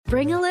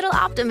Bring a little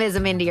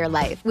optimism into your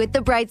life with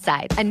The Bright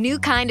Side, a new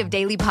kind of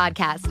daily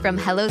podcast from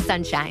Hello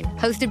Sunshine,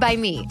 hosted by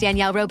me,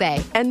 Danielle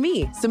Robay. And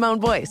me, Simone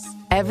Boyce.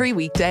 Every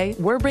weekday,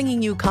 we're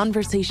bringing you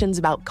conversations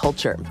about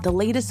culture, the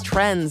latest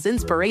trends,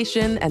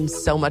 inspiration, and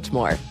so much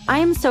more. I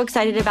am so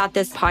excited about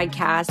this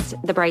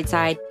podcast, The Bright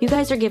Side. You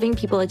guys are giving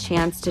people a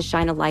chance to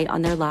shine a light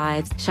on their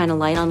lives, shine a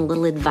light on a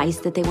little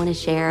advice that they want to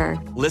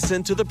share.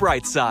 Listen to The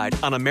Bright Side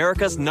on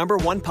America's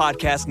 #1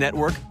 podcast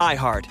network,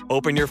 iHeart.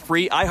 Open your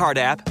free iHeart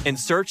app and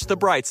search The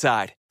Bright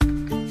Side.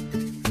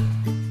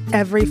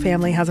 Every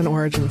family has an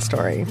origin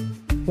story,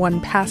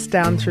 one passed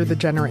down through the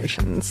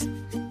generations.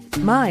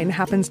 Mine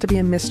happens to be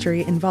a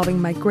mystery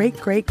involving my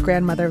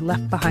great-great-grandmother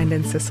left behind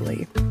in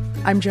Sicily.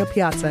 I'm Jo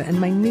Piazza, and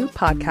my new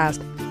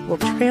podcast will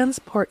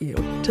transport you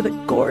to the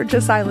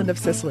gorgeous island of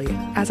Sicily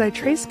as I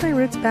trace my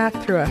roots back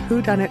through a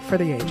whodunit for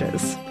the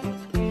ages.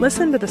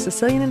 Listen to The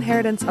Sicilian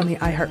Inheritance on the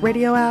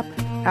iHeartRadio app,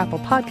 Apple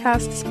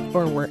Podcasts,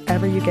 or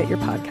wherever you get your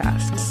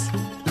podcasts.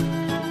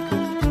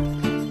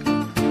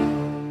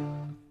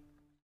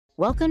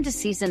 Welcome to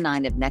Season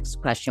 9 of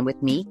Next Question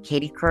with me,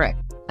 Katie Couric.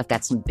 I've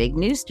got some big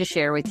news to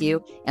share with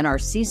you in our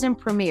season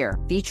premiere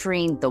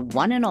featuring the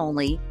one and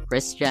only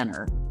Kris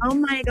Jenner. Oh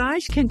my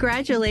gosh,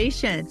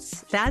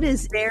 congratulations. That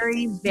is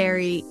very,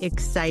 very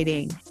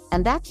exciting.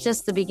 And that's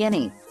just the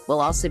beginning.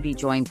 We'll also be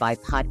joined by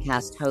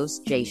podcast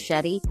host Jay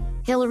Shetty,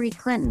 Hillary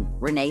Clinton,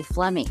 Renee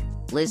Fleming,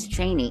 Liz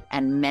Cheney,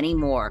 and many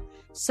more.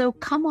 So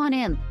come on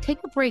in, take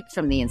a break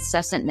from the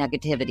incessant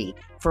negativity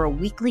for a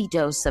weekly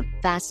dose of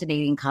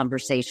fascinating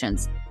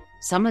conversations.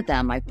 Some of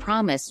them, I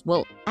promise,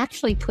 will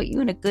actually put you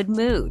in a good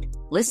mood.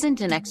 Listen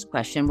to Next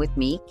Question with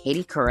me,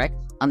 Katie Couric,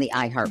 on the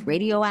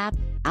iHeartRadio app,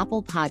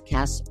 Apple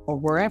Podcasts, or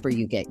wherever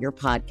you get your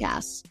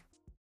podcasts.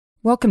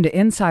 Welcome to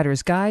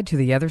Insider's Guide to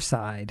the Other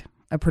Side,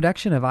 a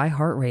production of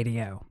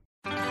iHeartRadio.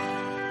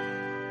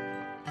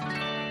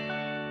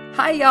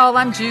 Hi, y'all.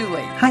 I'm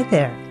Julie. Hi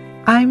there.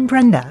 I'm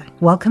Brenda.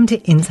 Welcome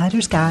to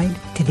Insider's Guide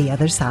to the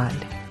Other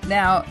Side.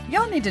 Now,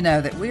 y'all need to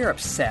know that we're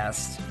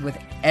obsessed with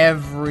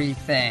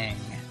everything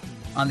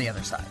on the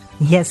other side.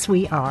 Yes,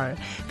 we are.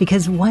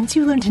 Because once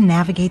you learn to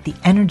navigate the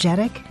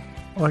energetic,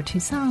 or to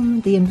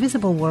some, the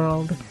invisible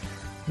world,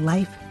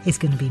 life is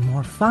going to be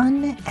more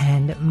fun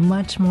and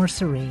much more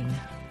serene.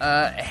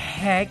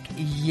 Heck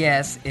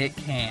yes, it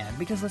can.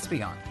 Because let's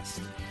be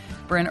honest,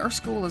 Bryn, Earth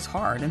School is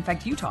hard. In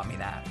fact, you taught me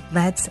that.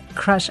 Let's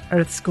crush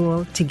Earth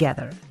School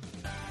together.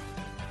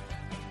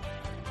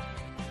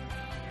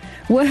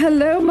 Well,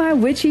 hello, my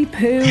witchy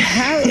poo.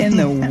 How in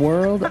the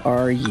world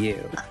are you?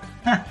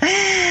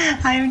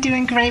 I'm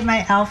doing great,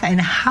 my elf. And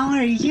how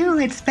are you?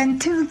 It's been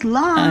too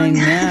long. I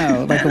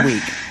know, like a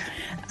week.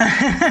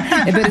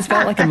 But it's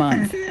felt like a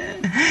month.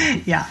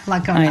 Yeah,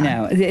 like a month. I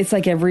know. It's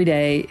like every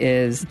day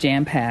is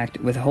jam-packed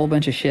with a whole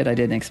bunch of shit I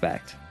didn't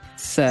expect.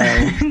 So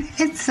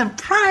it's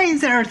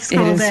surprise Earth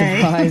School Day. It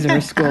is surprise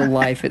Earth School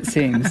life, it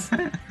seems.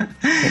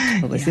 Yeah.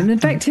 In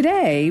fact,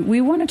 today we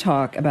want to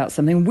talk about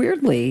something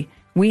weirdly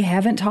we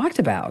haven't talked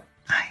about.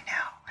 I know.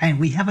 And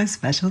we have a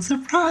special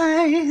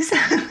surprise.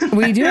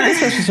 We do have a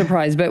special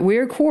surprise, but we,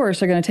 of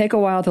course, are going to take a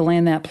while to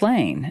land that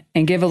plane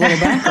and give a little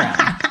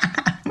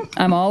background.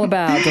 I'm all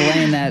about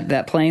delaying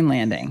that plane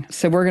landing.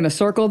 So we're going to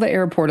circle the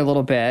airport a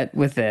little bit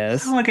with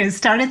this. We're going to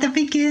start at the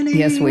beginning.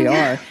 Yes, we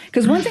are.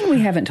 Because one thing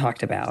we haven't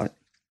talked about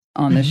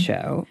on this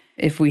show,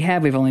 if we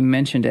have, we've only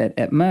mentioned it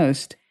at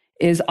most,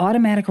 is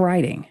automatic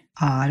writing.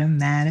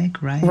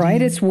 Automatic writing.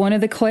 Right? It's one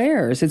of the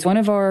clairs. It's one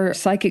of our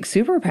psychic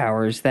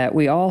superpowers that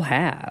we all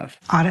have.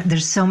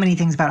 There's so many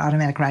things about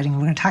automatic writing. We're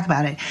going to talk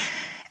about it.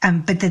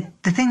 But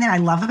the thing that I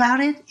love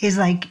about it is,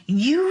 like,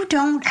 you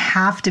don't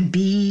have to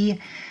be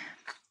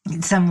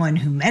someone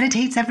who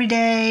meditates every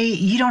day.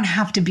 You don't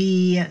have to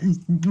be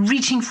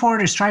reaching for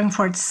it or striving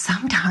for it.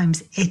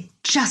 Sometimes it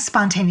just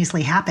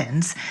spontaneously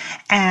happens,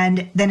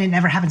 and then it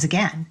never happens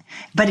again.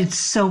 But it's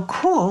so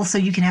cool, so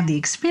you can have the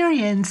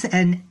experience,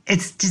 and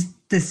it's just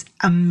this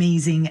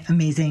amazing,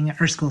 amazing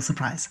Earth School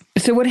surprise.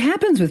 So what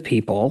happens with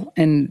people,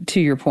 and to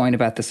your point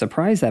about the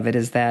surprise of it,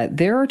 is that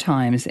there are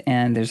times,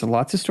 and there's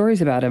lots of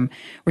stories about them,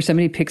 where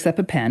somebody picks up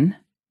a pen.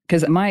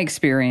 Because my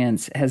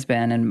experience has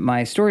been, and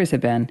my stories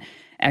have been,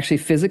 actually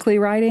physically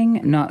writing,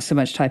 not so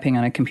much typing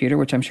on a computer,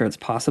 which I'm sure it's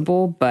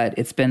possible, but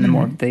it's been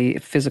the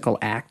physical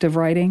act of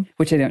writing,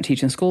 which I don't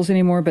teach in schools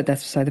anymore, but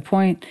that's beside the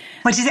point.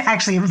 Which is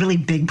actually a really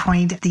big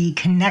point. The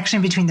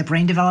connection between the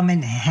brain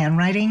development and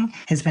handwriting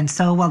has been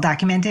so well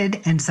documented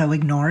and so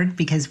ignored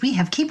because we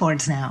have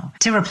keyboards now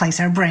to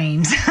replace our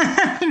brains.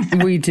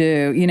 We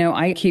do. You know,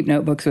 I keep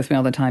notebooks with me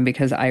all the time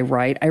because I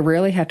write. I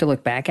rarely have to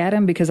look back at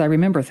them because I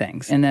remember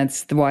things, and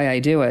that's why I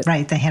do it.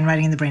 Right. The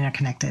handwriting and the brain are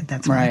connected.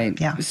 That's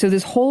right. Yeah. So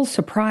this whole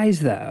surprise,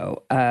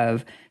 though,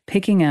 of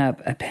picking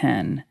up a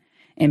pen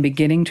and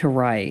beginning to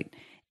write,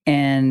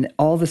 and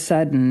all of a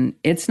sudden,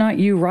 it's not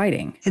you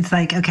writing. It's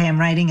like, okay, I'm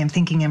writing, I'm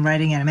thinking, I'm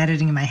writing, and I'm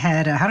editing in my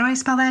head. How do I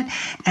spell that?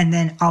 And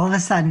then all of a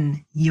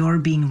sudden, you're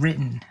being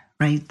written,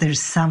 right? There's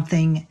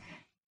something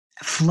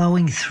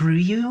flowing through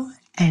you,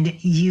 and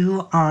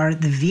you are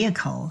the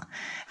vehicle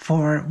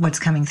for what's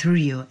coming through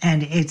you.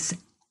 And it's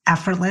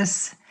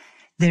effortless.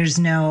 There's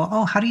no,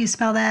 oh, how do you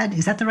spell that?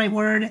 Is that the right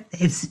word?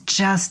 It's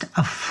just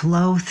a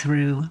flow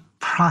through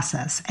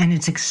process. And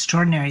it's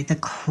extraordinary. The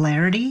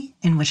clarity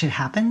in which it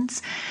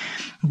happens,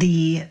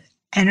 the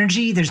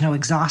energy, there's no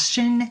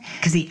exhaustion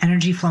because the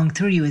energy flowing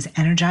through you is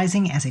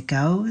energizing as it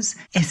goes.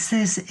 It's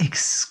this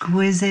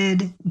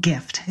exquisite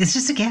gift. It's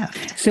just a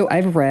gift. So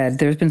I've read,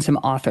 there's been some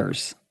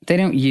authors, they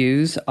don't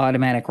use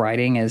automatic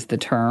writing as the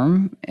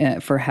term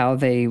for how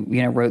they,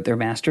 wrote their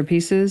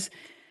masterpieces.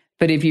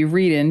 But if you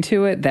read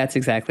into it, that's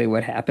exactly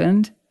what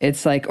happened.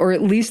 It's like, or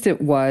at least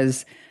it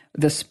was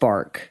the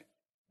spark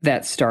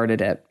that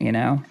started it,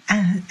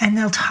 And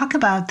they'll talk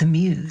about the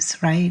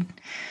muse, right?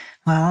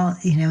 Well,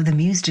 the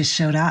muse just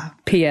showed up.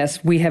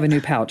 P.S. We have a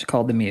new pouch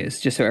called the Muse,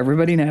 just so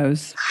everybody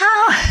knows.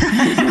 Oh,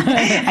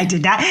 I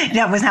did not.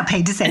 That was not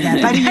paid to say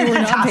that. But you were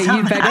not paid.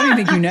 In fact, I don't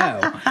think you know.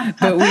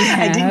 But we have,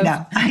 I didn't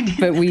know.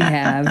 But we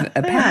have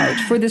a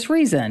pouch for this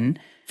reason,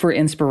 for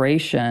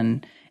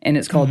inspiration. And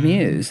it's called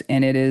Muse,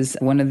 and it is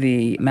one of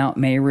the Mount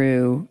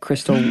Meru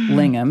crystal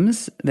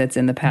lingams that's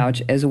in the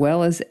pouch, as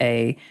well as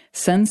a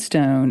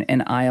sunstone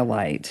and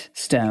iolite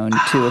stone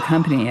to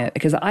accompany it.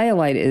 Because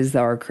iolite is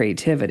our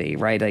creativity,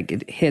 right? Like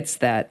it hits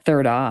that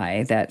third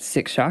eye, that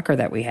sixth chakra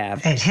that we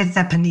have. It hits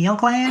that pineal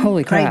gland.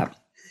 Holy crap. Right?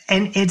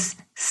 And it's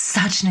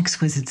such an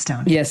exquisite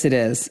stone. Yes, it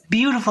is.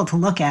 Beautiful to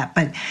look at,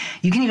 but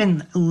you can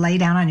even lay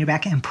down on your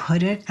back and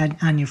put it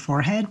on your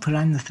forehead, put it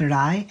on the third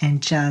eye,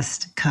 and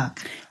just cook.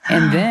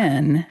 And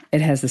then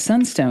it has the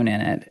sunstone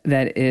in it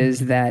that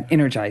is that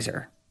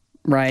energizer,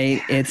 right?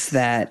 Yes. It's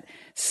that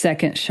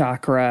second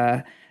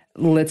chakra,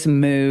 let's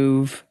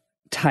move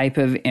type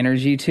of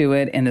energy to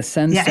it, and the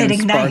sunstone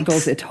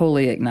sparkles, it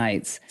totally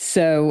ignites.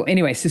 So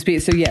anyway, so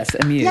yes,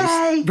 a muse.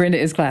 Yay! Brenda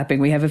is clapping.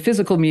 We have a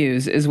physical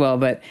muse as well,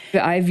 but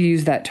I've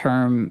used that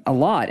term a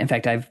lot. In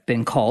fact, I've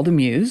been called a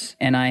muse,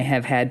 and I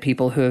have had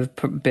people who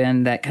have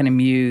been that kind of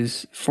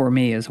muse for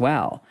me as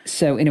well.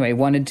 So anyway,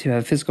 wanted to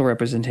have physical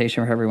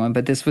representation for everyone,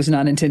 but this was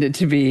not intended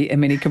to be a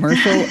mini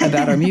commercial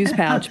about our Muse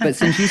pouch. But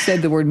since you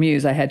said the word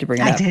muse, I had to bring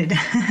it up. I did.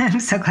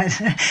 I'm so glad.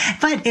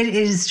 But it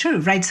is true,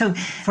 right? So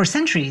for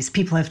centuries,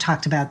 people have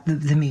talked about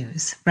the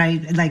muse,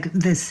 right? Like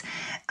this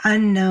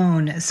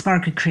unknown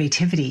spark of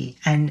creativity.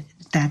 And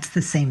that's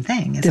the same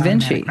thing as Da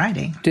Vinci automatic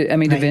writing.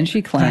 Da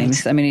Vinci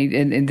claims,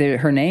 right.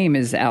 Her name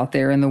is out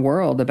there in the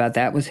world about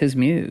that was his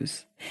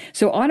muse.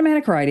 So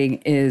automatic writing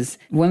is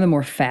one of the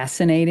more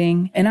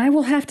fascinating, and I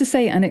will have to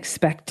say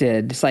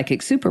unexpected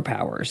psychic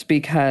superpowers,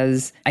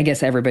 because I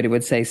guess everybody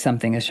would say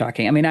something is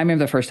shocking. I remember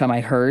the first time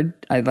I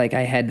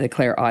had the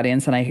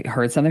clairaudience and I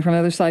heard something from the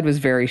other side was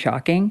very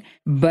shocking.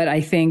 But I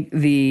think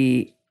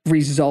the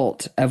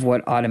result of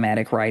what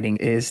automatic writing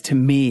is, to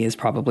me, is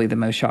probably the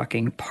most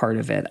shocking part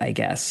of it, I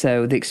guess.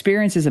 So the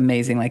experience is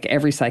amazing. Like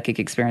every psychic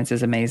experience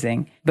is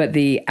amazing, but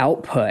the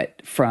output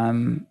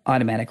from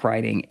automatic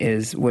writing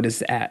is what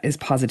is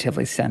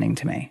positively stunning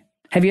to me.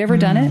 Have you ever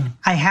done it?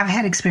 I have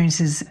had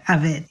experiences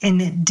of it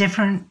in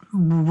different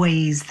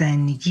ways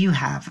than you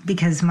have,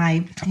 because just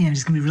going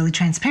to be really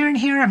transparent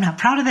here. I'm not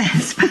proud of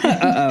this.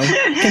 Uh-oh.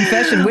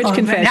 Confession. Which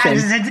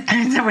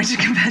confession? Which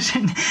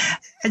confession?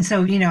 And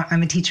so,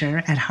 I'm a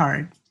teacher at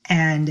heart.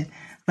 And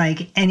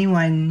like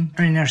anyone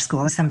in our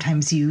school,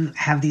 sometimes you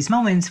have these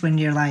moments when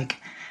you're like,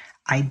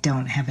 I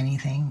don't have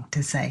anything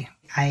to say.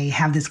 I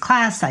have this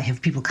class. I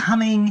have people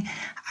coming.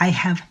 I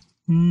have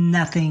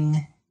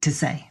nothing to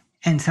say.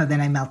 And so then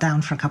I melt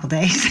down for a couple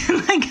days.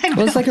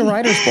 It's like a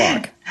writer's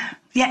block.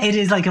 Yeah, it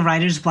is like a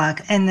writer's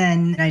block. And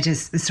then I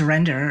just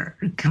surrender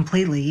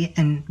completely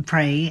and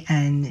pray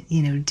and,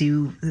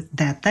 do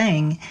that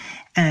thing.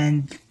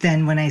 And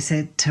then when I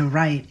sit to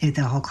write,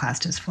 the whole class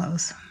just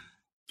flows.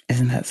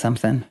 Isn't that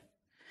something?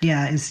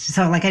 Yeah.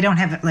 So I don't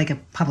have like a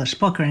published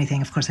book or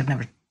anything. Of course, I've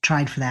never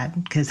tried for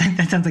that, because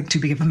that sounds like too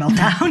big of a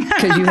meltdown.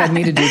 Because you had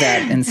me to do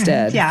that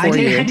instead for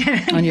you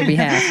on your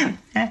behalf.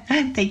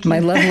 Thank you. My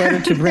love letter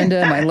to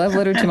Brenda, my love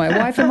letter to my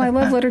wife, and my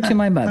love letter to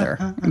my mother.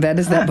 That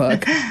is that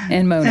book.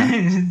 And Mona.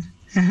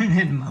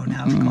 And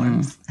Mona, of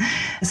course.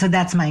 So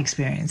that's my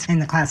experience.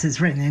 And the class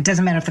is written. It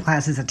doesn't matter if the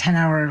class is a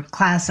 10-hour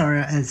class or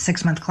a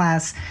 6-month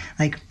class.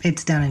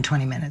 It's done in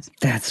 20 minutes.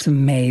 That's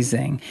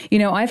amazing.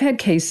 I've had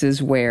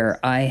cases where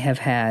I have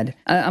had,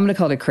 I'm going to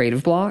call it a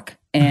creative block.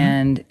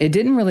 And it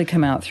didn't really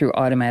come out through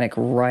automatic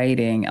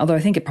writing, although I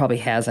think it probably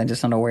has. I'm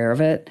just not aware of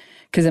it.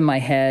 Because in my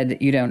head,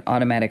 you don't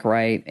automatic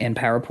write in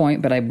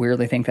PowerPoint, but I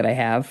weirdly think that I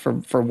have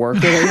for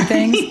work-related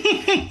things.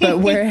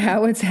 But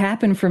how it's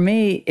happened for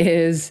me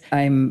is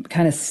I'm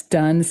kind of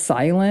stunned,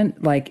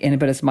 silent, but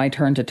it's my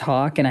turn to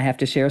talk, and I have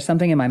to share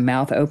something, and my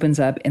mouth opens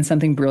up, and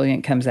something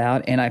brilliant comes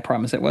out, and I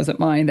promise it wasn't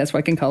mine. That's why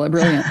I can call it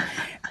brilliant.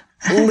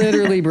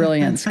 Literally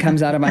brilliance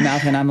comes out of my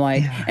mouth, and I'm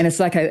like, and it's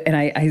like,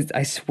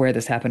 I swear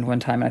this happened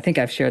one time, and I think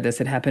I've shared this.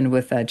 It happened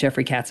with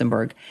Jeffrey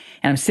Katzenberg,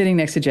 and I'm sitting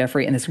next to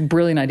Jeffrey, and this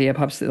brilliant idea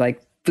pops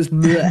just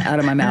out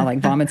of my mouth, like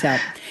vomits out.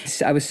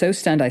 I was so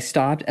stunned, I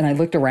stopped and I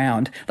looked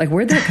around. Like,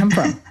 where'd that come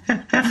from?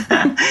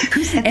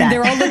 Who said and that?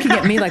 they're all looking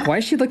at me like, why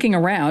is she looking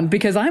around?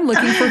 Because I'm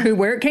looking for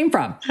where it came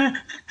from.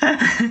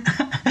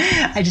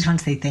 I just want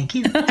to say thank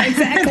you.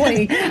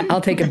 Exactly. I'll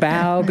take a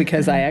bow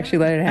because I actually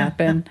let it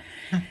happen.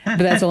 But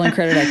that's the only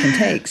credit I can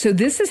take. So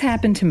this has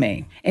happened to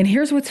me. And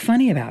here's what's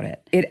funny about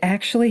it. It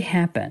actually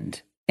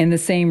happened in the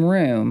same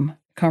room,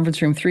 conference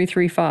room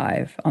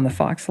 335 on the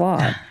Fox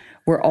lot,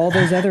 where all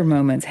those other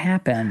moments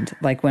happened,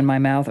 like when my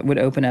mouth would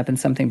open up and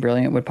something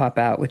brilliant would pop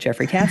out with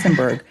Jeffrey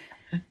Katzenberg.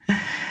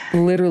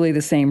 Literally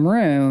the same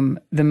room,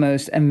 the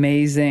most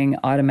amazing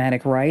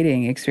automatic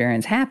writing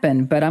experience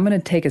happened, but I'm going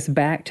to take us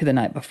back to the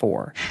night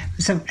before.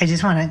 So I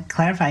just want to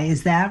clarify,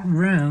 is that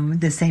room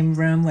the same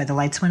room where the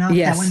lights went off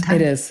Yes, that one time?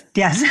 it is.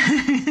 Yes.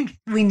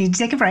 We need to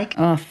take a break.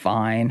 Oh,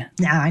 fine.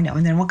 Yeah, I know.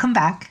 And then we'll come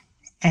back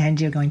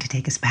and you're going to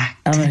take us back.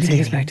 I'm going to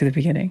take us back to the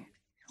beginning.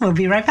 We'll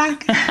be right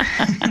back.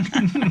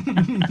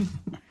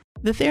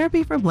 The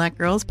Therapy for Black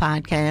Girls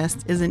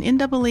podcast is an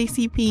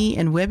NAACP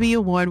and Webby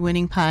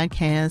Award-winning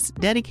podcast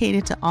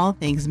dedicated to all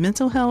things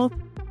mental health,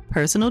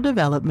 personal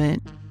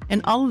development,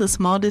 and all of the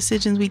small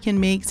decisions we can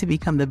make to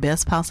become the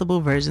best possible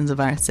versions of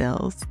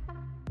ourselves.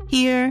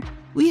 Here,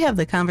 we have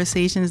the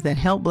conversations that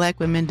help Black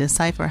women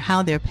decipher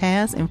how their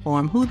past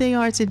inform who they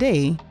are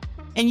today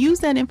and use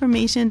that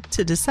information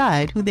to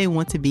decide who they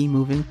want to be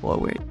moving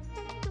forward.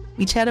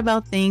 We chat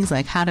about things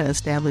like how to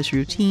establish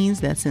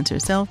routines that center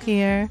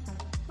self-care,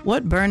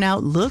 what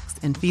burnout looks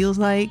and feels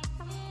like,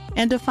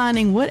 and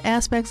defining what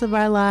aspects of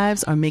our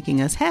lives are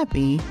making us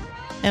happy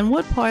and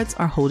what parts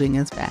are holding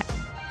us back.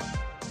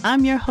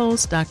 I'm your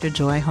host, Dr.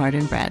 Joy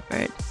Harden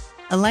Bradford,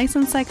 a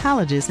licensed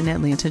psychologist in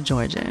Atlanta,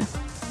 Georgia,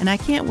 and I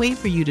can't wait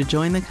for you to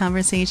join the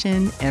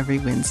conversation every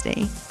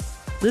Wednesday.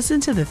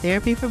 Listen to the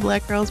Therapy for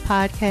Black Girls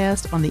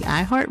podcast on the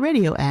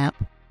iHeartRadio app,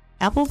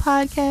 Apple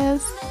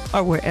Podcasts,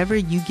 or wherever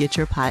you get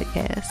your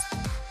podcasts.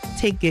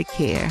 Take good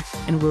care,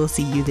 and we'll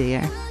see you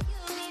there.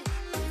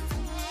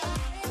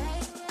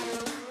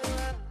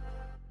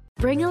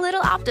 Bring a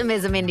little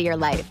optimism into your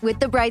life with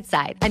The Bright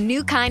Side, a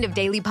new kind of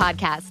daily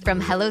podcast from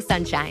Hello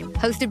Sunshine,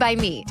 hosted by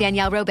me,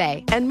 Danielle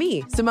Robay. And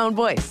me, Simone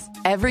Boyce.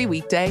 Every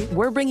weekday,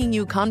 we're bringing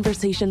you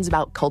conversations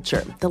about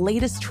culture, the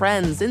latest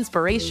trends,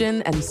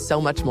 inspiration, and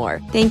so much more.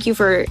 Thank you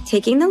for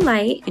taking the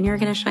light, and you're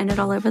going to shine it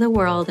all over the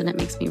world, and it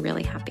makes me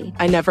really happy.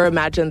 I never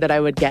imagined that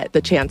I would get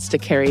the chance to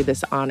carry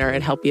this honor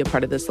and help be a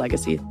part of this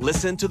legacy.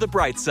 Listen to The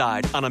Bright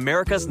Side on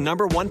America's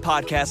 #1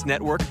 podcast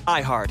network,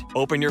 iHeart.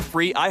 Open your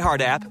free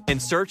iHeart app and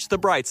search The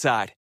Bright Side.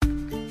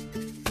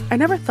 I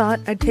never thought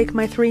I'd take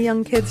my 3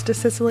 young kids to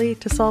Sicily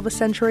to solve a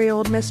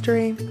century-old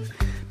mystery.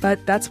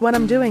 But that's what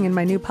I'm doing in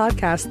my new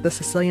podcast, The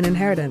Sicilian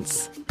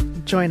Inheritance.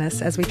 Join us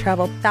as we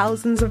travel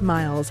thousands of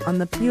miles on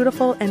the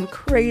beautiful and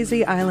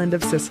crazy island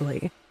of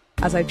Sicily,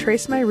 as I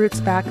trace my roots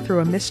back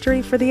through a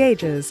mystery for the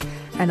ages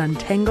and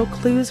untangle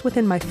clues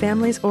within my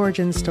family's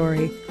origin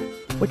story,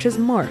 which has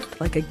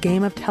morphed like a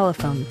game of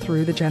telephone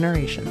through the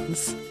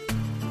generations.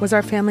 Was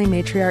our family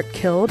matriarch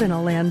killed in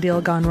a land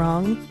deal gone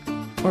wrong?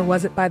 Or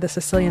was it by the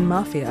Sicilian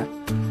mafia?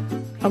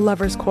 A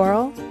lover's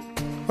quarrel?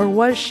 Or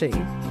was she,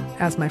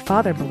 as my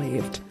father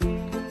believed,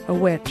 a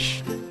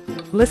witch?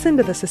 Listen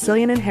to The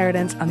Sicilian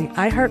Inheritance on the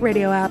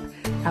iHeartRadio app,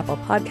 Apple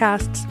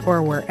Podcasts,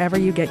 or wherever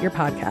you get your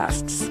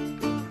podcasts.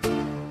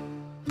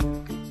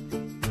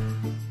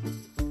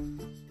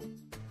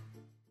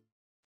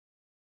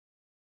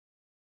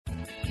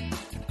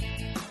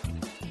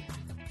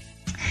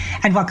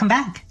 And welcome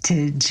back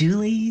to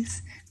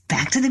Julie's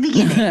Back to the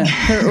Beginning.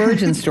 Her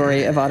origin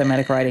story of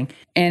automatic writing.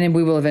 And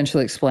we will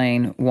eventually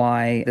explain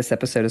why this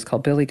episode is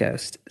called Billy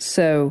Ghost.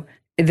 So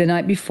the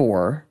night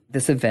before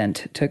this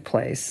event took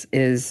place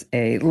is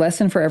a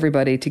lesson for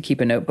everybody to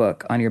keep a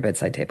notebook on your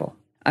bedside table.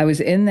 I was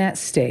in that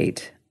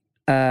state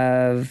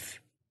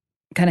of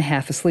kind of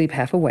half asleep,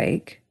 half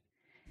awake.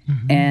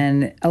 Mm-hmm.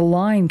 And a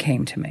line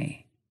came to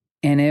me.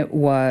 And it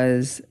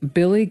was,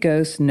 Billy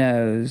Ghost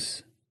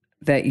knows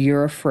that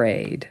you're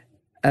afraid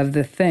of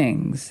the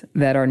things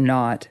that are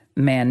not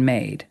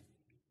man-made.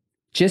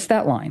 Just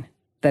that line.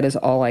 That is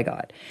all I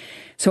got.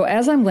 So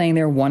as I'm laying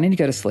there wanting to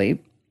go to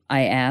sleep,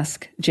 I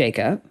ask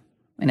Jacob,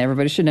 and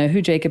everybody should know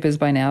who Jacob is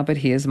by now, but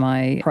he is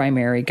my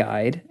primary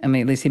guide. I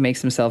mean, at least he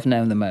makes himself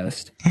known the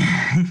most.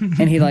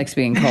 And he likes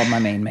being called my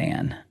main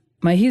man.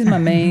 He's my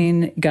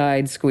main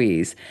guide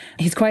squeeze.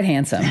 He's quite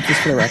handsome,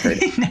 just for the record.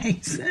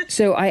 Nice.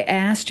 So I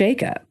asked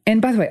Jacob,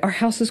 and by the way, our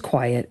house is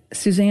quiet.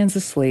 Suzanne's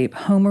asleep.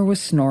 Homer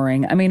was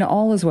snoring. I mean,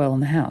 all is well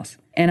in the house.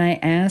 And I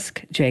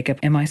asked Jacob,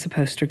 am I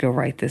supposed to go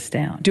write this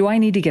down? Do I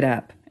need to get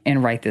up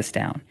and write this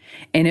down?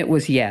 And it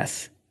was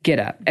yes. Get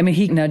up. I mean,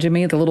 he nudged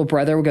me. The little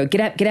brother would go, get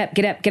up, get up,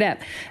 get up, get up.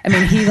 I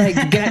mean, he like,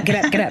 get up,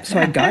 get up, get up. So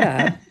I got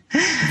up,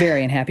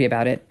 very unhappy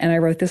about it, and I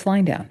wrote this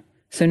line down.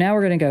 So now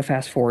we're going to go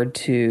fast forward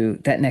to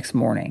that next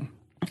morning.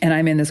 And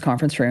I'm in this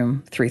conference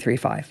room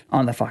 335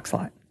 on the Fox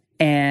lot.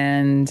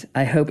 And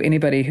I hope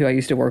anybody who I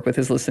used to work with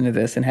is listening to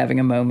this and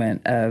having a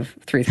moment of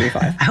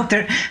 335. I hope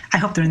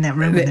they're in that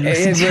room. Wouldn't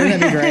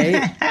that be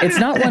great? It's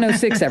not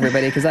 106,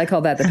 everybody, because I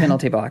call that the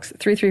penalty box.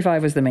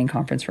 335 was the main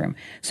conference room.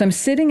 So I'm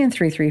sitting in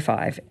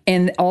 335,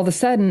 and all of a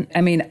sudden,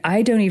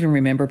 I don't even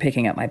remember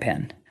picking up my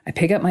pen. I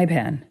pick up my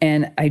pen,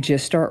 and I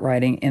just start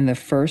writing, and the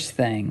first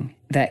thing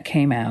that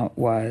came out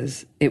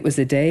was, it was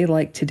a day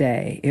like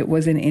today. It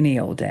wasn't any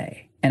old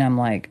day. And I'm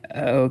like,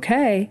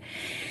 okay.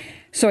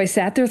 So I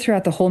sat there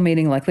throughout the whole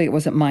meeting. Luckily, it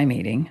wasn't my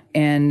meeting.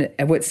 And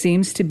what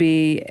seems to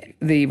be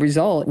the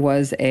result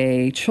was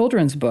a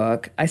children's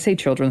book. I say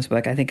children's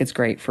book. I think it's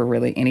great for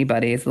really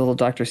anybody. It's a little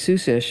Dr.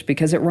 Seussish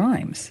because it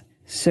rhymes.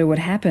 So what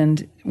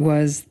happened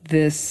was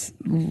this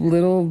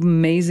little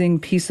amazing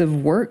piece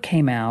of work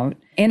came out.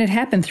 And it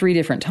happened 3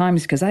 different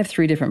times because I have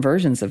 3 different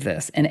versions of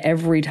this. And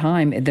every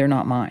time, they're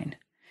not mine.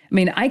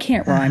 I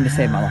can't rhyme to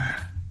save my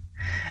life.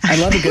 I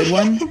love a good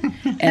one,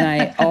 and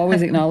I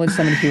always acknowledge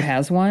somebody who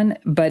has one,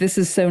 but this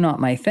is so not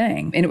my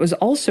thing. And it was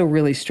also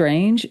really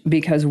strange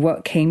because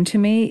what came to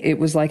me, it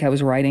was like I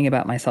was writing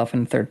about myself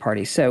in third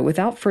party. So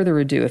without further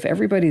ado, if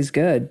everybody's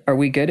good, are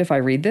we good if I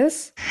read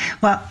this?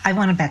 Well, I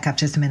want to back up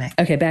just a minute.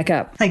 Okay, back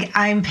up.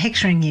 I'm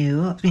picturing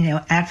you,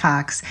 at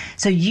Fox.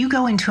 So you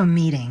go into a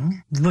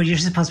meeting where you're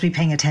supposed to be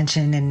paying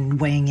attention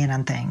and weighing in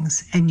on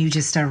things, and you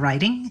just start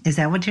writing? Is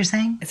that what you're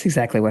saying? That's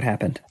exactly what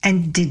happened.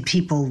 And did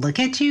people look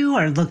at you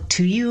or look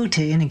to you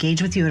to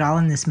engage with you at all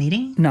in this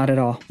meeting? Not at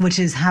all. Which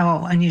is,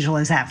 how unusual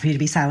is that for you to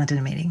be silent in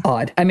a meeting?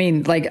 Odd.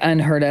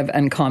 Unheard of,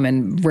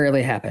 uncommon,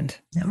 rarely happened.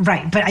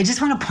 Right. But I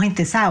just want to point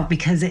this out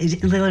because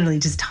it literally,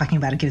 just talking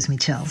about it gives me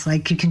chills. You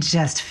can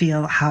just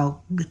feel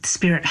how the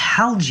Spirit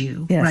held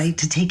you, yes, right,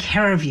 to take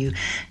care of you,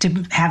 to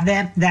have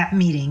that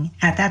meeting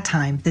at that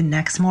time the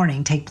next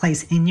morning take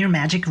place in your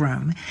magic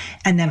room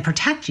and then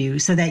protect you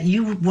so that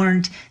you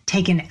weren't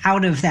taken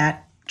out of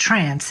that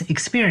trance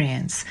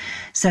experience,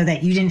 so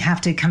that you didn't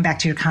have to come back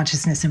to your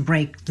consciousness and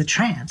break the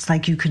trance.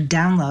 You could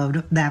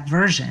download that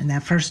version,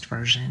 that first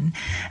version.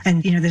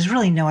 And, there's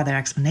really no other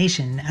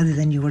explanation other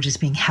than you were just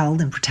being held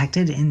and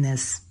protected in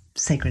this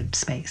sacred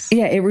space.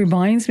 Yeah, it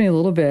reminds me a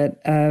little bit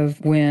of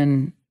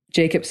when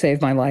Jacob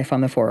saved my life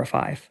on the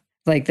 405.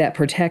 That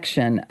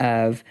protection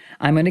of,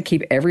 I'm going to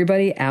keep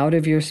everybody out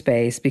of your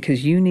space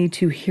because you need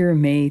to hear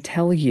me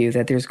tell you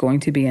that there's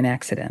going to be an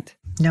accident.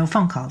 No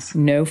phone calls.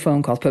 No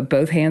phone calls. Put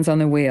both hands on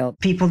the wheel.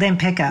 People didn't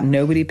pick up.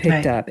 Nobody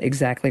picked up.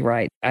 Exactly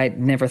right. I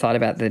never thought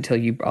about that until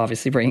you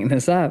obviously bringing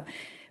this up.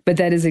 But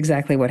that is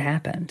exactly what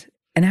happened.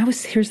 And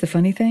here's the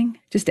funny thing,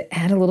 just to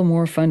add a little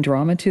more fun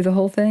drama to the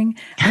whole thing,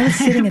 I was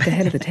sitting at the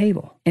head of the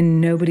table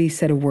and nobody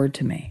said a word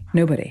to me.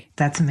 Nobody.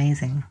 That's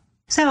amazing.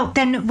 So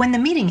then when the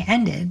meeting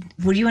ended,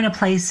 were you in a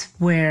place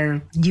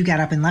where you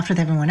got up and left with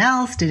everyone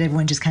else? Did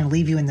everyone just kind of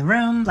leave you in the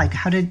room?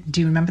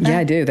 Do you remember that? Yeah,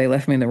 I do. They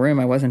left me in the room.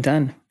 I wasn't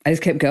done. I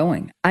just kept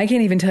going. I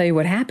can't even tell you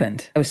what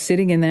happened. I was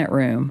sitting in that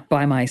room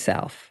by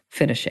myself,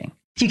 finishing.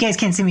 You guys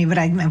can't see me, but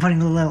I'm putting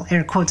the little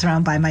air quotes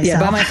around by myself.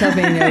 Yeah, by myself,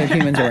 meaning other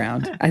humans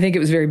around. I think it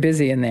was very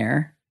busy in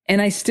there.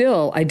 And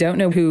I don't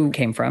know who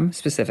came from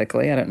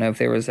specifically. I don't know if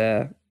there was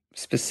a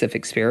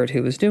specific spirit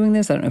who was doing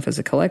this. I don't know if it was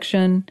a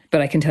collection,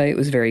 but I can tell you it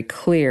was very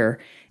clear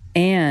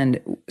and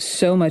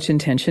so much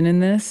intention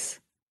in this.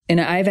 And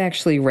I've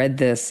actually read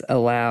this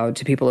aloud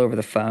to people over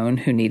the phone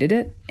who needed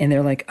it. And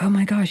they're like, oh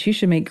my gosh, you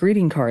should make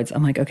greeting cards.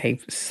 I'm like, okay,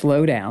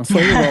 slow down,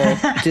 slow your roll,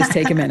 just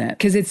take a minute.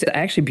 Because it's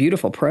actually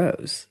beautiful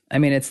prose.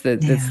 It's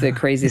the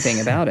crazy thing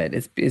about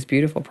it. It's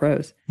beautiful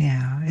prose.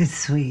 Yeah, it's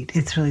sweet.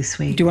 It's really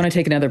sweet. Do you want to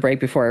take another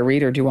break before I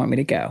read, or do you want me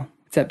to go?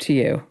 It's up to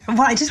you.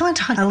 Well, I just want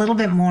to talk a little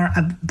bit more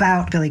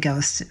about Billy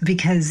Ghost,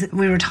 because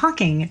we were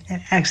talking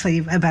actually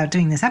about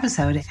doing this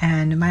episode,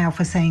 and Mayalf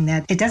was saying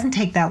that it doesn't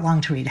take that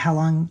long to read. How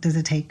long does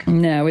it take?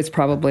 No, it's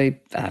probably,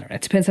 I don't know,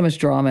 it depends how much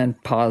drama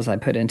and pause I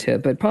put into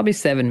it, but probably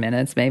 7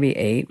 minutes, maybe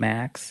 8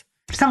 max.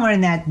 Somewhere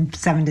in that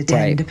 7 to 10,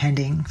 right,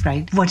 depending,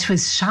 right? Which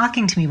was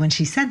shocking to me when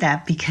she said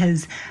that,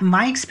 because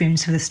my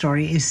experience of the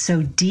story is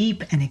so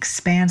deep and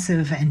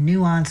expansive and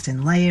nuanced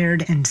and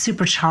layered and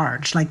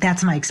supercharged.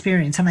 That's my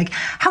experience. I'm like,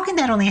 how can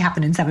that only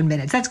happen in 7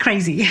 minutes? That's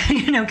crazy,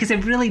 because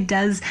it really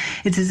does.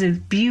 It's a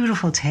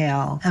beautiful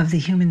tale of the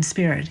human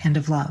spirit and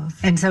of love.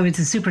 And so it's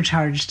a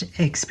supercharged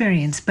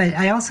experience. But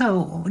I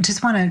also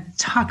just want to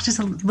talk just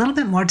a little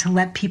bit more to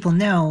let people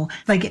know,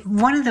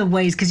 one of the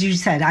ways, because you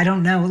said, I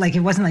don't know, it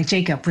wasn't like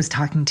Jacob was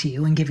talking to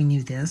you and giving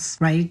you this,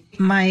 right?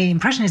 My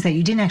impression is that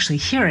you didn't actually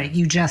hear it.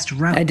 You just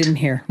wrote. I didn't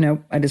hear.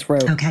 Nope. I just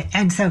wrote. Okay.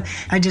 And so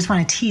I just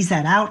want to tease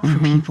that out for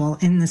people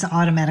in this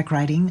automatic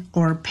writing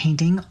or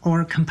painting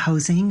or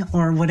composing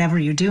or whatever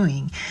you're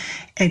doing.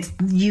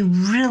 You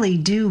really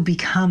do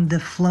become the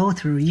flow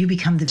through. You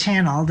become the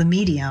channel, the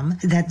medium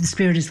that the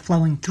Spirit is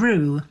flowing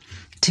through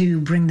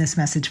to bring this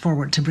message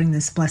forward, to bring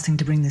this blessing,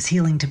 to bring this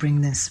healing, to bring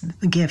this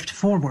gift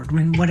forward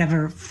in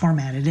whatever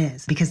format it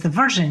is. Because the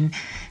version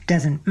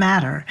doesn't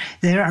matter.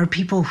 There are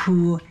people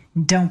who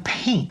don't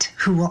paint,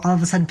 who will all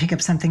of a sudden pick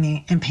up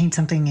something and paint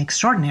something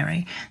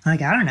extraordinary. I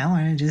don't know,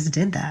 I just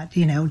did that,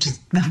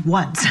 just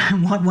once,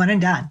 one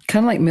and done.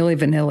 Kind of like Milli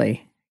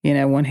Vanilli,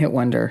 one hit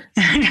wonder.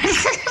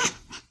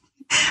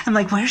 I'm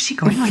like, where is she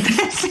going with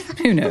this?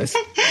 Who knows?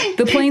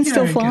 The plane's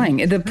still flying.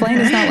 The plane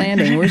is not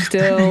landing. We're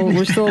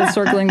still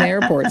circling the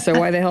airport. So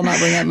why the hell not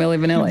bring up Milli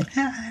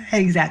Vanilli?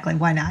 Exactly.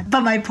 Why not?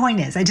 But my point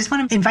is, I just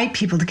want to invite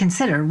people to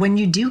consider when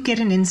you do get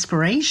an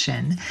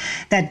inspiration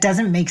that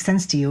doesn't make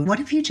sense to you, what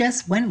if you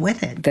just went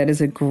with it? That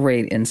is a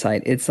great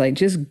insight. It's like,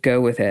 just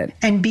go with it.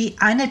 And be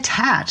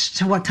unattached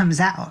to what comes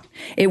out.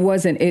 It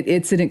wasn't.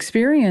 It's an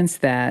experience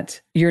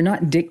that you're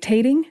not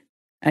dictating.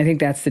 I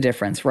think that's the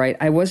difference, right?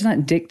 I was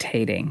not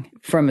dictating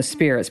from a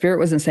spirit. Spirit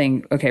wasn't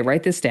saying, okay,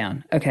 write this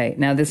down. Okay,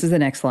 now this is the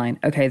next line.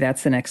 Okay,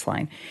 that's the next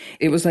line.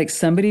 It was like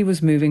somebody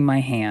was moving my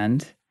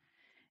hand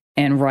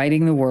and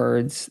writing the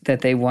words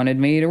that they wanted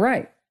me to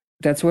write.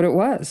 That's what it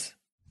was.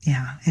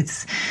 Yeah,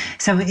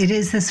 it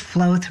is this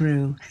flow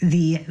through.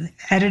 The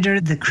editor,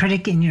 the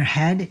critic in your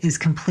head is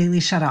completely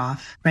shut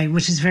off, right?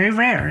 Which is very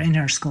rare in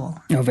our school.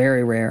 Oh,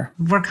 very rare.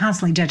 We're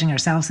constantly judging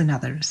ourselves and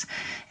others.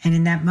 And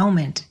in that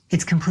moment,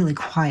 it's completely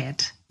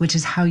quiet, which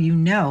is how you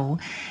know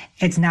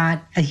it's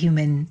not a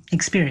human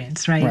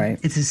experience, right? Right.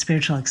 It's a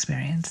spiritual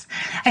experience.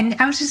 And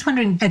I was just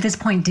wondering, at this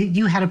point,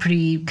 you had a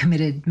pretty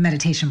committed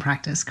meditation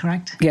practice,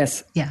 correct?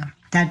 Yes. Yeah,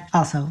 that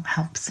also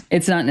helps.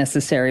 It's not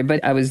necessary,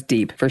 but I was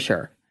deep for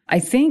sure. I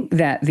think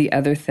that the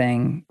other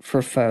thing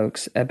for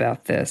folks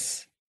about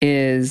this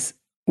is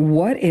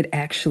what it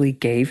actually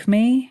gave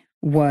me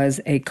was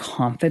a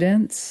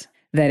confidence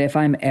that if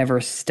I'm ever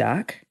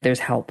stuck, there's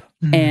help.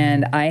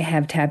 And I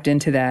have tapped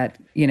into that,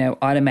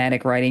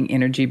 automatic writing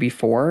energy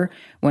before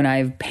when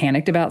I've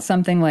panicked about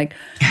something like,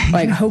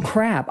 oh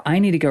crap, I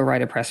need to go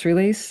write a press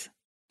release,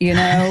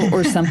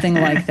 or something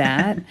like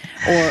that.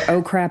 Or,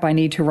 oh crap, I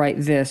need to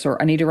write this,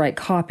 or I need to write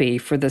copy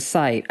for the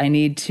site.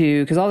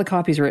 Because all the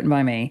copy is written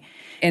by me.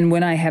 And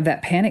when I have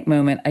that panic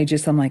moment,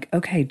 I'm like,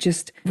 okay,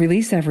 just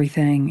release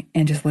everything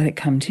and just let it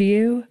come to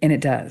you. And it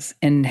does,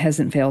 and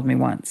hasn't failed me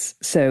once.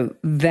 So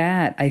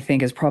that, I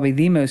think, is probably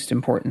the most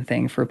important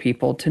thing for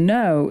people to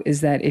know,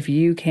 is that if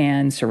you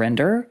can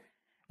surrender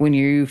when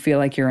you feel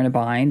like you're in a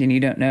bind and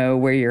you don't know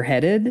where you're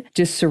headed,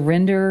 just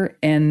surrender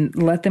and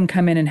let them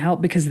come in and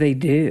help, because they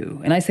do.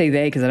 And I say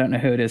they because I don't know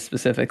who it is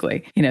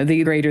specifically,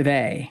 the greater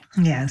they.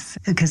 Yes,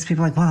 because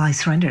people are like, well, I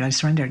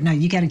surrendered. No,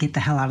 you got to get the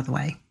hell out of the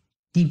way.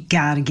 You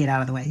got to get out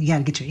of the way. You got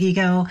to get your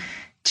ego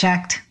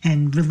checked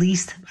and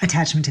release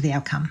attachment to the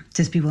outcome.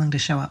 Just be willing to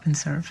show up and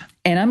serve.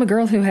 And I'm a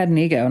girl who had an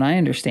ego, and I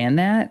understand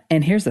that.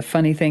 And here's the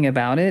funny thing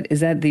about it, is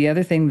that the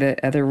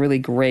other really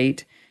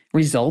great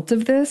result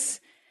of this,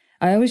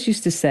 I always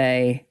used to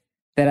say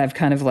that I've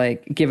kind of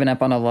like given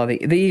up on a lot of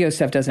the ego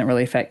stuff. Doesn't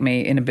really affect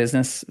me in a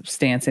business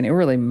stance, and it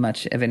really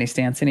much of any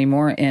stance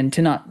anymore. And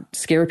to not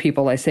scare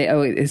people, I say,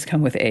 oh, it's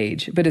come with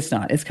age, but it's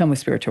not. It's come with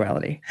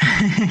spirituality.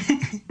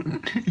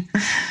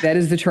 That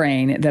is the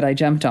train that I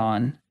jumped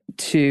on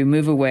to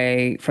move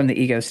away from the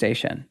ego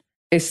station.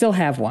 I still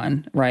have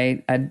one,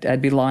 right?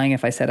 I'd be lying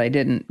if I said I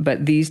didn't.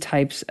 But these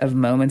types of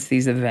moments,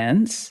 these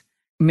events,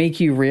 make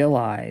you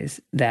realize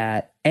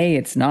that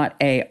it's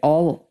not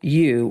all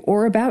you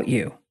or about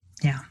you.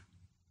 Yeah.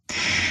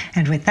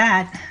 And with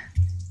that,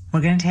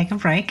 we're going to take a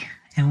break.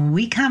 And when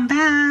we come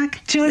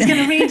back, Julie's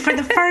going to read for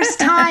the first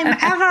time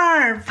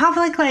ever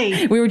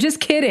publicly. We were just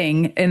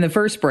kidding in the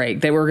first break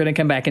that we were going to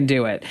come back and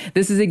do it.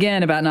 This is,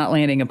 again, about not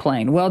landing a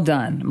plane. Well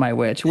done, my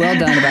witch. Well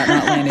done about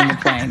not landing a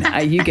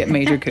plane. You get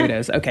major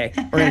kudos. Okay,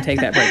 we're going to take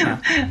that break now.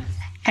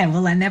 And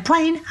we'll land that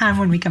plane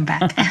when we come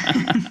back.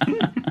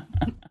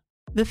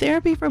 The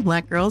Therapy for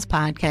Black Girls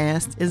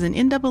podcast is an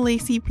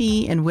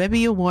NAACP and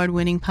Webby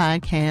Award-winning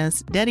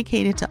podcast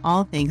dedicated to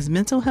all things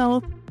mental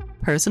health,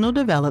 personal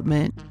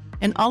development,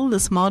 and all of the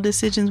small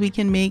decisions we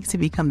can make to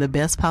become the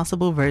best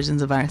possible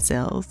versions of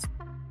ourselves.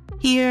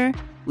 Here,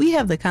 we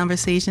have the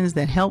conversations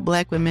that help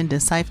Black women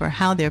decipher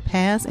how their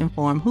past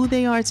inform who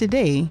they are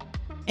today,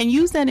 and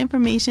use that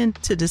information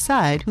to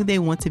decide who they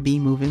want to be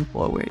moving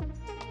forward.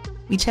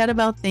 We chat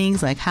about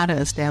things like how to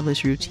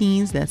establish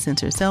routines that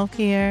center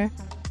self-care,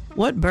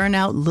 what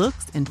burnout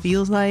looks and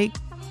feels like,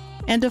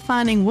 and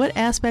defining what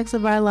aspects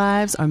of our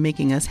lives are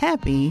making us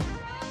happy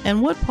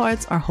and what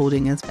parts are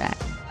holding us back.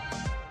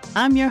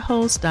 I'm your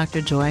host,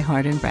 Dr. Joy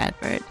Harden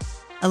Bradford,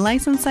 a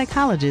licensed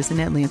psychologist in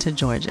Atlanta,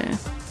 Georgia,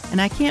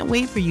 and I can't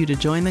wait for you to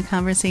join the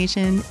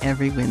conversation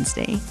every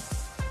Wednesday.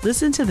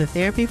 Listen to the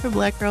Therapy for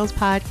Black Girls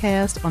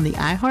podcast on the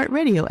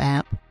iHeartRadio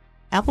app,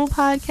 Apple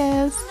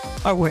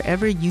Podcasts, or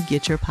wherever you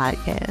get your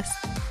podcasts.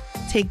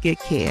 Take good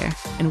care,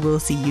 and we'll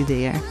see you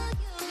there.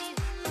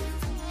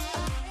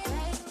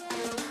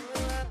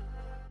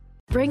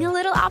 Bring a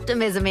little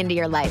optimism into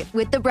your life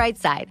with The Bright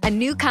Side, a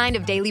new kind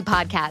of daily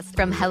podcast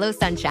from Hello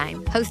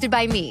Sunshine, hosted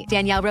by me,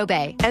 Danielle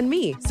Robay. And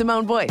me,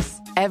 Simone Boyce.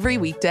 Every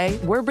weekday,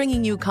 we're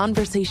bringing you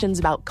conversations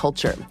about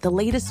culture, the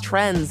latest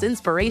trends,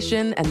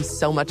 inspiration, and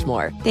so much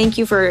more. Thank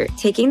you for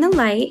taking the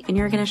light, and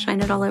you're going to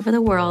shine it all over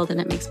the world, and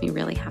it makes me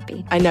really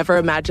happy. I never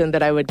imagined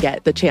that I would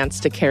get the chance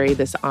to carry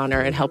this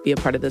honor and help be a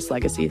part of this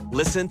legacy.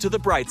 Listen to The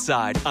Bright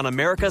Side on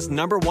America's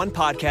 #1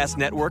 podcast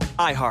network,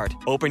 iHeart.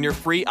 Open your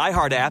free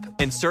iHeart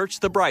app and search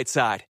The Bright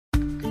Side.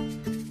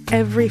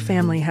 Every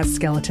family has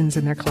skeletons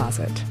in their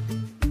closet.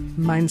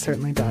 Mine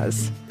certainly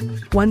does.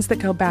 Ones that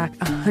go back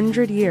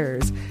 100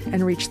 years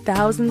and reach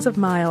thousands of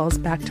miles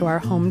back to our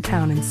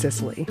hometown in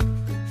Sicily.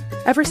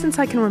 Ever since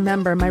I can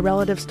remember, my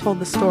relatives told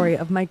the story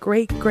of my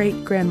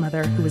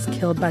great-great-grandmother who was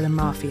killed by the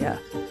mafia.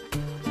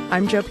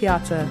 I'm Jo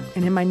Piazza,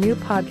 and in my new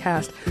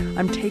podcast,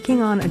 I'm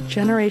taking on a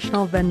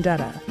generational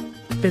vendetta,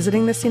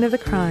 visiting the scene of the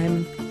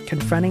crime,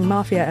 confronting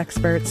mafia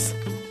experts,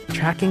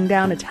 tracking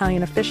down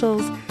Italian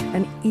officials,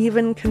 and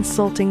even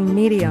consulting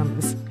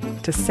mediums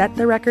to set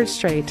the record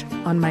straight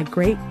on my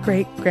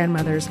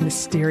great-great-grandmother's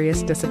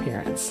mysterious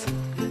disappearance.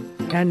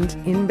 And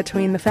in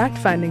between the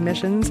fact-finding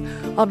missions,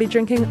 I'll be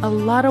drinking a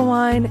lot of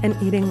wine and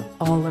eating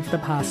all of the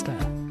pasta.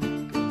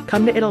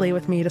 Come to Italy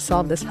with me to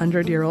solve this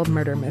 100-year-old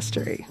murder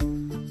mystery.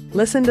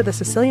 Listen to The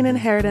Sicilian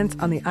Inheritance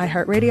on the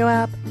iHeartRadio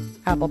app,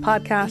 Apple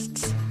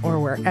Podcasts, or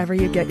wherever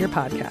you get your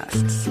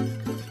podcasts.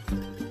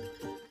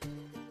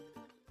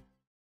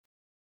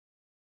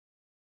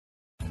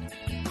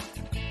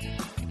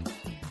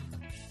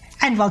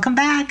 And welcome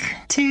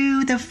back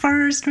to the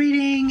first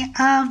reading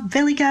of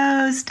Billy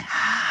Ghost.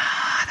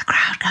 The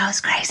crowd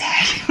goes crazy.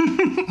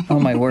 Oh,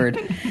 my word.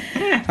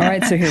 All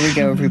right, so here we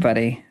go,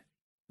 everybody.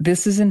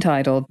 This is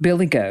entitled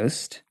Billy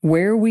Ghost,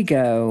 Where We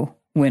Go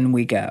When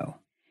We Go.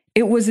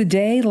 It was a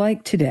day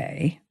like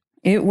today.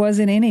 It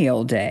wasn't any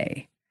old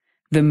day.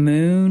 The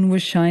moon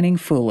was shining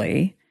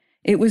fully.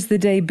 It was the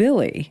day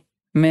Billy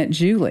met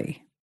Julie.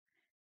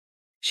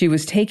 She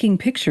was taking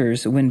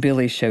pictures when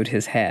Billy showed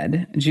his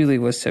head. Julie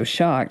was so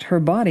shocked,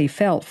 her body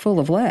felt full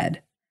of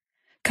lead.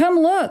 "Come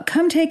look,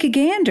 come take a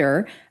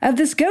gander of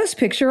this ghost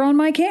picture on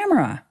my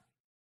camera."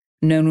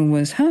 No one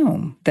was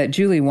home that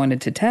Julie wanted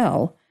to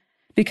tell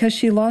because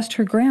she lost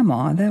her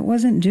grandma that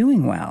wasn't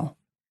doing well.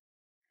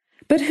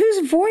 But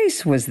whose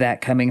voice was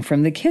that coming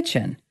from the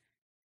kitchen?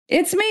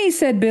 "It's me,"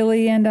 said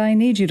Billy, "and I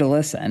need you to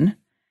listen."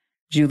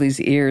 Julie's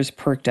ears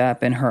perked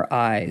up and her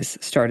eyes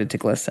started to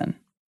glisten.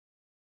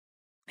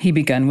 He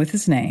begun with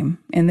his name,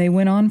 and they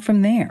went on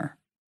from there.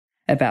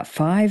 About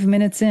 5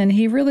 minutes in,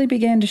 he really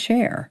began to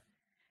share.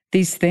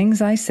 "These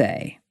things I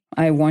say,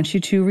 I want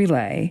you to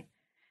relay.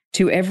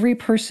 To every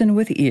person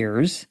with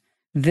ears,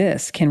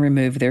 this can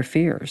remove their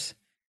fears.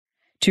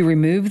 To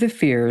remove the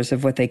fears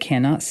of what they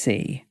cannot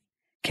see,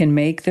 can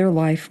make their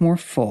life more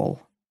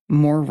full,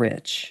 more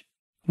rich,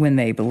 when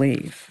they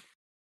believe.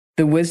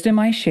 The wisdom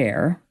I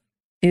share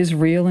is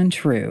real and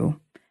true.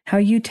 How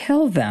you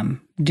tell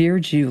them, dear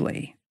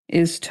Julie,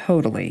 is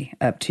totally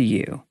up to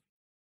you.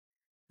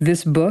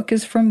 This book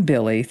is from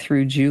Billy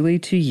through Julie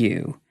to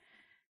you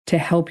to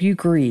help you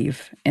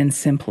grieve and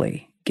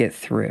simply get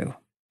through.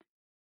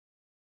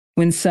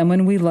 When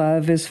someone we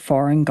love is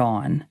far and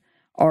gone,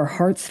 our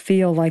hearts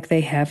feel like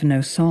they have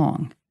no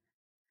song.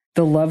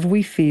 The love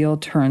we feel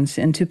turns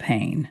into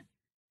pain,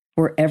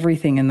 where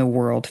everything in the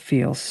world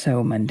feels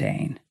so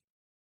mundane.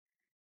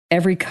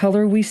 Every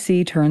color we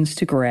see turns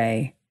to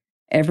gray.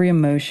 Every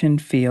emotion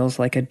feels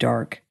like a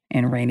dark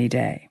and rainy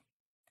day.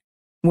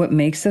 What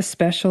makes us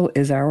special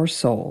is our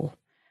soul.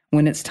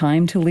 When it's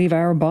time to leave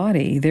our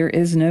body, there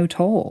is no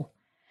toll.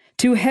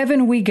 To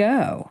heaven we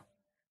go,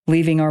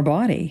 leaving our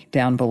body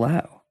down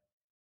below.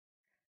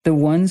 The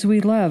ones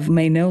we love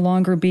may no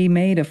longer be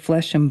made of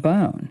flesh and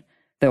bone,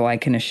 though I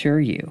can assure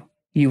you,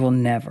 you will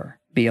never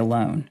be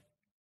alone.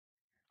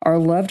 Our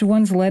loved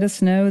ones let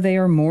us know they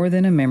are more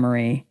than a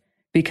memory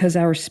because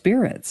our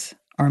spirits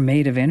are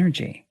made of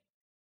energy.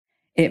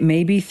 It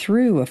may be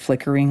through a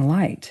flickering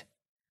light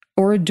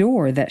or a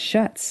door that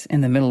shuts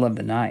in the middle of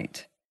the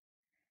night.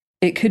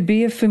 It could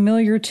be a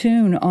familiar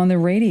tune on the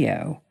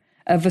radio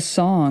of a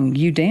song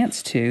you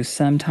danced to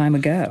some time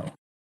ago.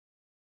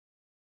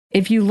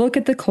 If you look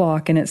at the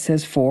clock and it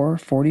says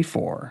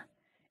 4:44,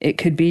 it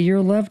could be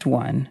your loved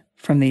one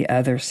from the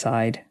other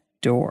side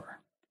door.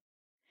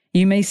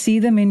 You may see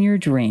them in your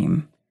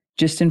dream,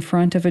 just in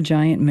front of a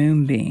giant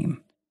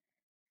moonbeam.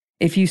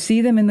 If you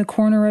see them in the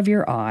corner of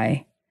your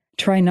eye,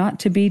 try not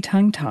to be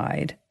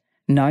tongue-tied.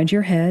 Nod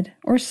your head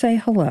or say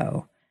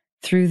hello.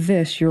 Through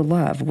this, your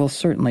love will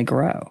certainly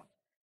grow.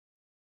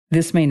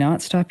 This may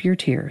not stop your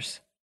tears,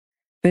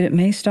 but it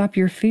may stop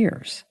your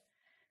fears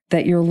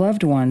that your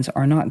loved ones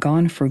are not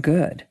gone for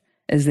good,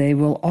 as they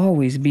will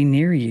always be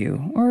near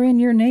you or in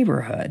your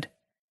neighborhood.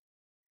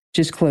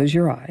 Just close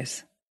your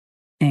eyes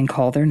and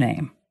call their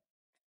name.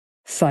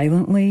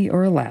 Silently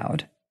or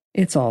aloud,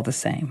 it's all the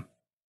same.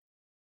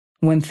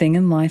 One thing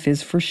in life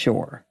is for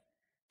sure.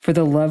 For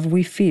the love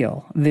we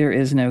feel, there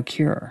is no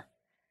cure.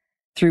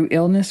 Through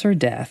illness or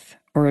death,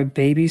 or a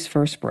baby's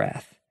first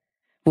breath,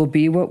 will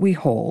be what we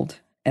hold,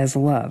 as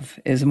love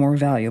is more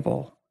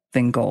valuable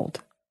than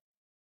gold.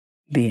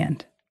 The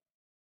end.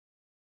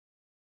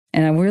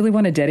 And I really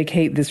want to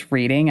dedicate this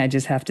reading, I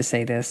just have to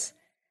say this,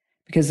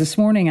 because this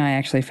morning I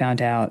actually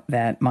found out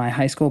that my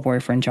high school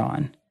boyfriend,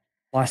 John,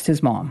 lost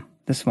his mom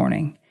this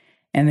morning,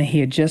 and that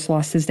he had just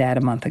lost his dad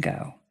a month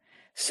ago.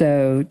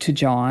 So to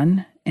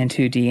John and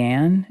to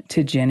Deanne,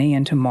 to Jenny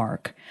and to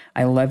Mark,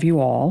 I love you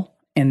all,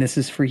 and this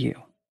is for you.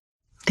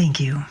 Thank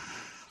you.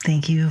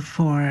 Thank you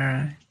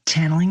for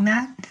channeling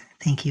that.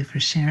 Thank you for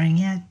sharing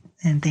it.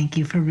 And thank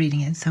you for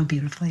reading it so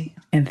beautifully.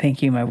 And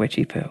thank you, my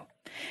witchy poo.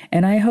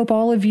 And I hope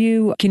all of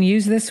you can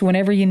use this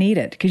whenever you need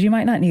it, because you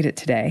might not need it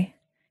today.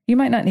 You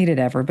might not need it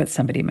ever, but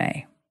somebody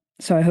may.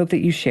 So I hope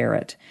that you share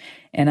it.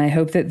 And I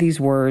hope that these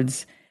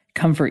words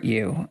comfort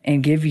you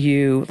and give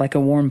you like a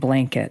warm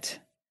blanket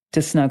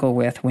to snuggle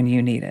with when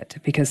you need it,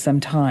 because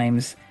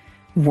sometimes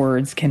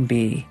words can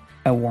be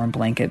a warm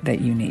blanket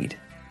that you need.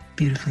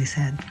 Beautifully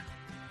said.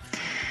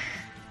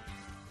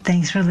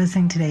 Thanks for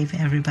listening today,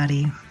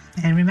 everybody.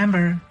 And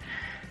remember,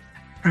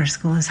 Earth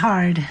School is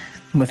hard.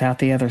 Without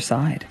the other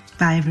side.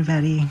 Bye,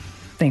 everybody.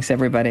 Thanks,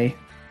 everybody.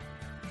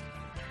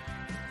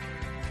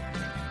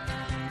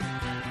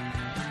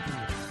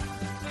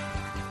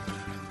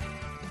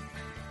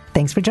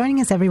 Thanks for joining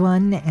us,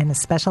 everyone. And a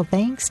special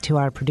thanks to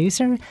our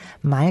producer,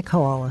 Maya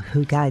Cole,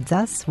 who guides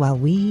us while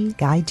we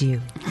guide you.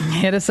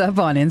 Hit us up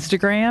on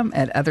Instagram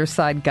at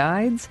Otherside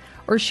Guides,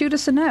 or shoot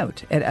us a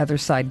note at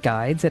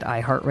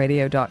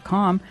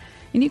othersideguides@iheartradio.com.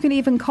 And you can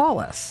even call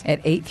us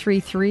at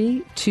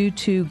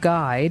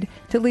 833-22-GUIDE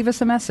to leave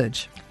us a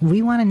message.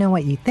 We want to know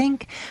what you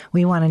think,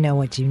 we want to know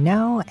what you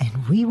know, and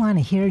we want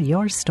to hear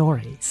your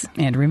stories.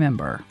 And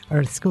remember,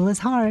 Earth School is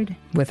hard.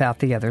 Without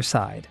the other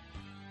side.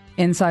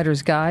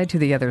 Insider's Guide to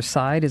the Other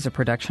Side is a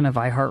production of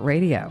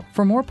iHeartRadio.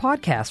 For more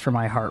podcasts from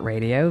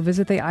iHeartRadio,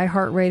 visit the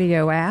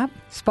iHeartRadio app,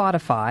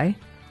 Spotify,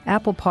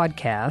 Apple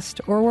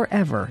Podcast, or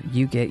wherever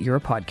you get your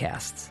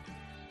podcasts.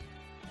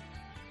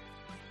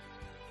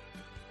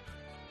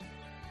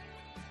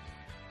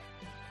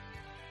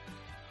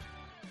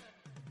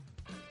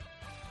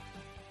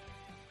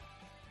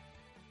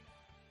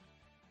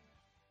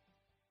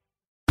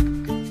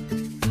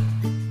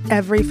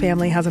 Every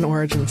family has an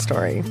origin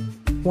story,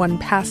 one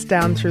passed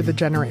down through the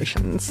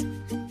generations.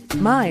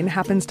 Mine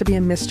happens to be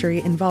a mystery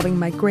involving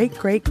my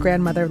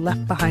great-great-grandmother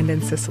left behind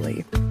in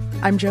Sicily.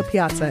 I'm Jo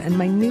Piazza, and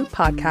my new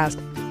podcast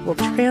will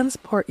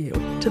transport you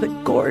to the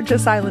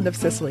gorgeous island of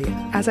Sicily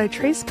as I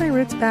trace my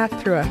roots back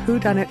through a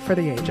whodunit for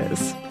the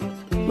ages.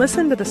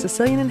 Listen to The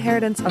Sicilian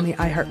Inheritance on the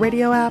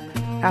iHeartRadio app,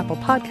 Apple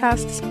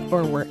Podcasts,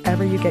 or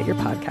wherever you get your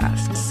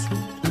podcasts.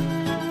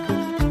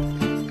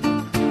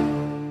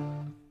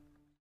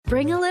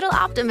 Bring a little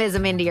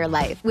optimism into your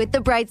life with The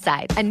Bright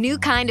Side, a new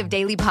kind of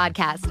daily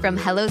podcast from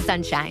Hello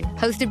Sunshine,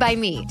 hosted by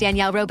me,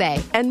 Danielle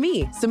Robay. And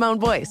me, Simone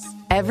Boyce.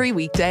 Every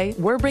weekday,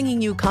 we're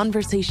bringing you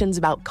conversations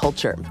about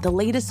culture, the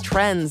latest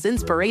trends,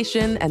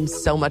 inspiration, and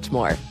so much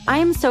more. I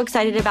am so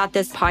excited about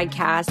this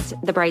podcast,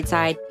 The Bright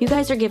Side. You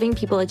guys are giving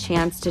people a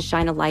chance to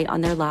shine a light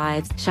on their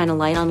lives, shine a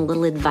light on a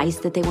little advice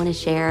that they want to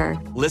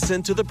share.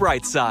 Listen to The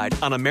Bright Side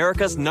on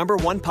America's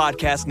 #1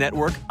 podcast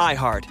network,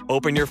 iHeart.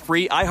 Open your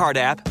free iHeart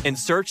app and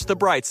search The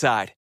Bright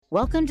Side.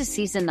 Welcome to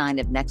Season 9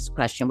 of Next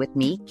Question with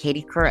me,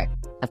 Katie Couric.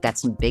 I've got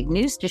some big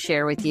news to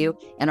share with you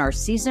in our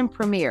season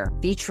premiere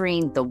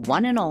featuring the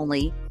one and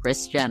only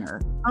Kris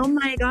Jenner. Oh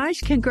my gosh,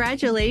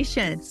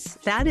 congratulations.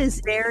 That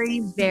is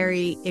very,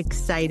 very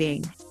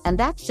exciting. And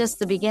that's just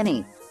the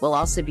beginning. We'll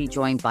also be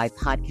joined by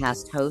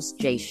podcast host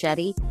Jay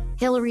Shetty,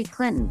 Hillary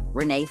Clinton,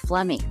 Renee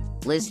Fleming,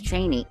 Liz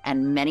Cheney,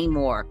 and many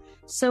more.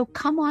 So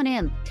come on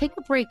in, take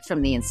a break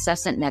from the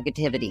incessant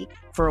negativity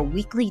for a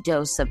weekly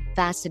dose of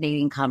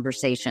fascinating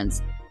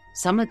conversations.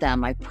 Some of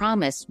them, I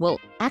promise, will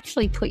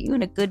actually put you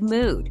in a good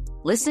mood.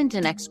 Listen to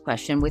Next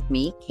Question with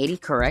me, Katie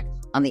Couric,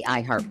 on the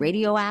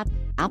iHeartRadio app,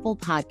 Apple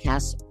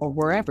Podcasts, or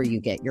wherever you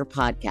get your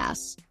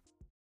podcasts.